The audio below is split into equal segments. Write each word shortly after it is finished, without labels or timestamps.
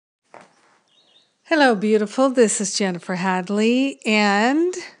Hello, beautiful. This is Jennifer Hadley,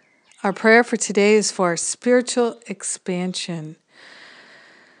 and our prayer for today is for spiritual expansion.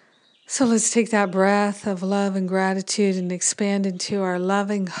 So let's take that breath of love and gratitude and expand into our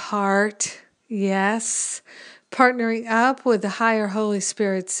loving heart. Yes, partnering up with the higher Holy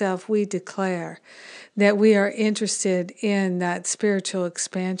Spirit self, we declare that we are interested in that spiritual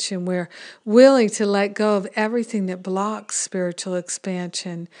expansion. We're willing to let go of everything that blocks spiritual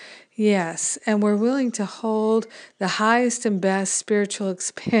expansion. Yes, and we're willing to hold the highest and best spiritual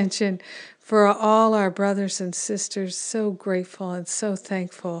expansion for all our brothers and sisters. So grateful and so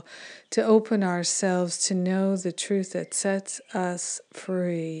thankful to open ourselves to know the truth that sets us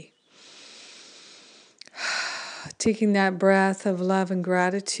free. Taking that breath of love and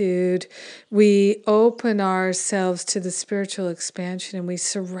gratitude, we open ourselves to the spiritual expansion and we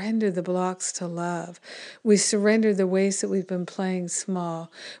surrender the blocks to love. We surrender the ways that we've been playing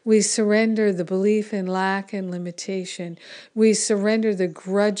small. We surrender the belief in lack and limitation. We surrender the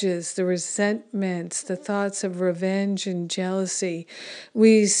grudges, the resentments, the thoughts of revenge and jealousy.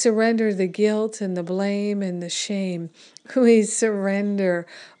 We surrender the guilt and the blame and the shame. We surrender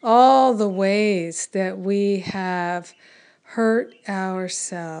all the ways that we have hurt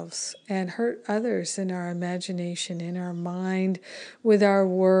ourselves and hurt others in our imagination, in our mind, with our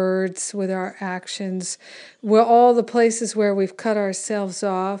words, with our actions. We're all the places where we've cut ourselves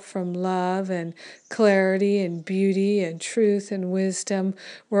off from love and clarity and beauty and truth and wisdom.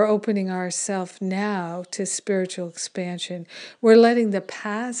 We're opening ourselves now to spiritual expansion. We're letting the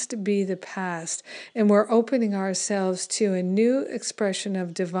past be the past, and we're opening ourselves to a new expression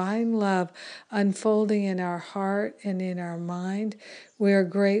of divine love unfolding in our heart and in our mind. We are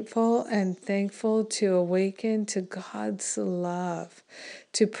grateful and thankful to awaken to God's love,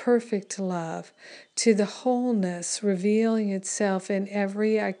 to perfect love, to the wholeness revealing itself in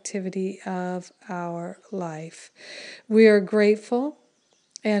every activity of our life. We are grateful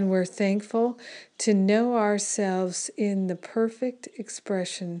and we're thankful to know ourselves in the perfect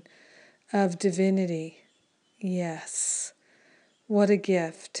expression of divinity. Yes. What a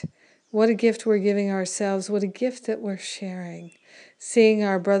gift. What a gift we're giving ourselves. What a gift that we're sharing. Seeing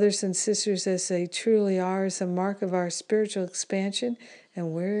our brothers and sisters as they truly are is a mark of our spiritual expansion,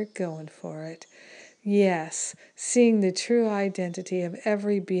 and we're going for it. Yes, seeing the true identity of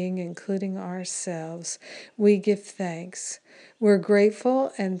every being, including ourselves, we give thanks. We're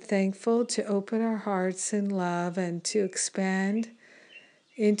grateful and thankful to open our hearts in love and to expand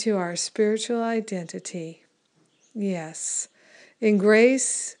into our spiritual identity. Yes. In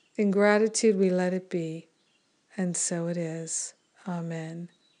grace, in gratitude, we let it be. And so it is. Amen.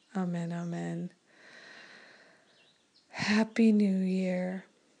 Amen. Amen. Happy New Year.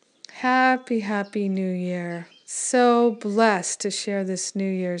 Happy New Year. So blessed to share this New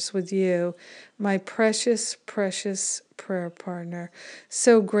Year's with you, my precious prayer partner.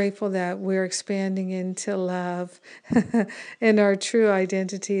 So grateful that we're expanding into love and our true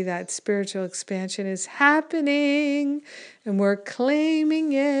identity, that spiritual expansion is happening and we're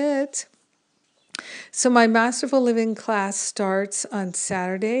claiming it. So my Masterful Living class starts on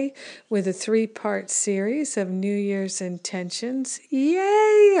Saturday with a 3-part series of New Year's intentions.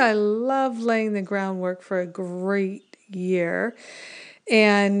 Yay! I love laying the groundwork for a great year.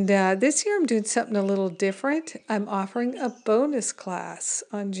 And this year I'm doing something a little different. I'm offering a bonus class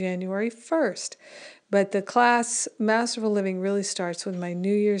on January 1st. But the class, Masterful Living, really starts with my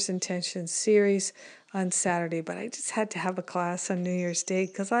New Year's Intentions series on Saturday. But I just had to have a class on New Year's Day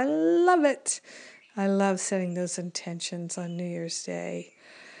because I love it. I love setting those intentions on New Year's Day.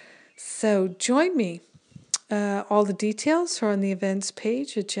 So join me. All the details are on the events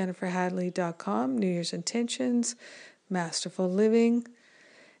page at jenniferhadley.com. New Year's Intentions, Masterful Living.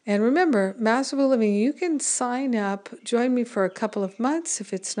 And remember, Masterful Living, you can sign up, join me for a couple of months.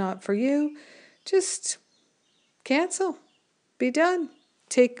 If it's not for you, just cancel. Be done.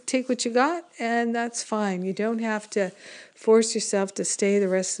 Take what you got, and that's fine. You don't have to force yourself to stay the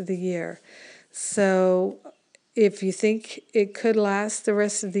rest of the year. So if you think it could last the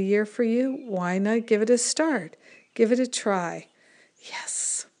rest of the year for you, why not give it a start? Give it a try.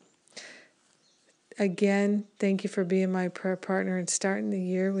 Yes. Again, thank you for being my prayer partner and starting the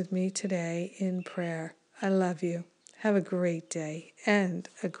year with me today in prayer. I love you. Have a great day and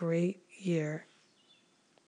a great year.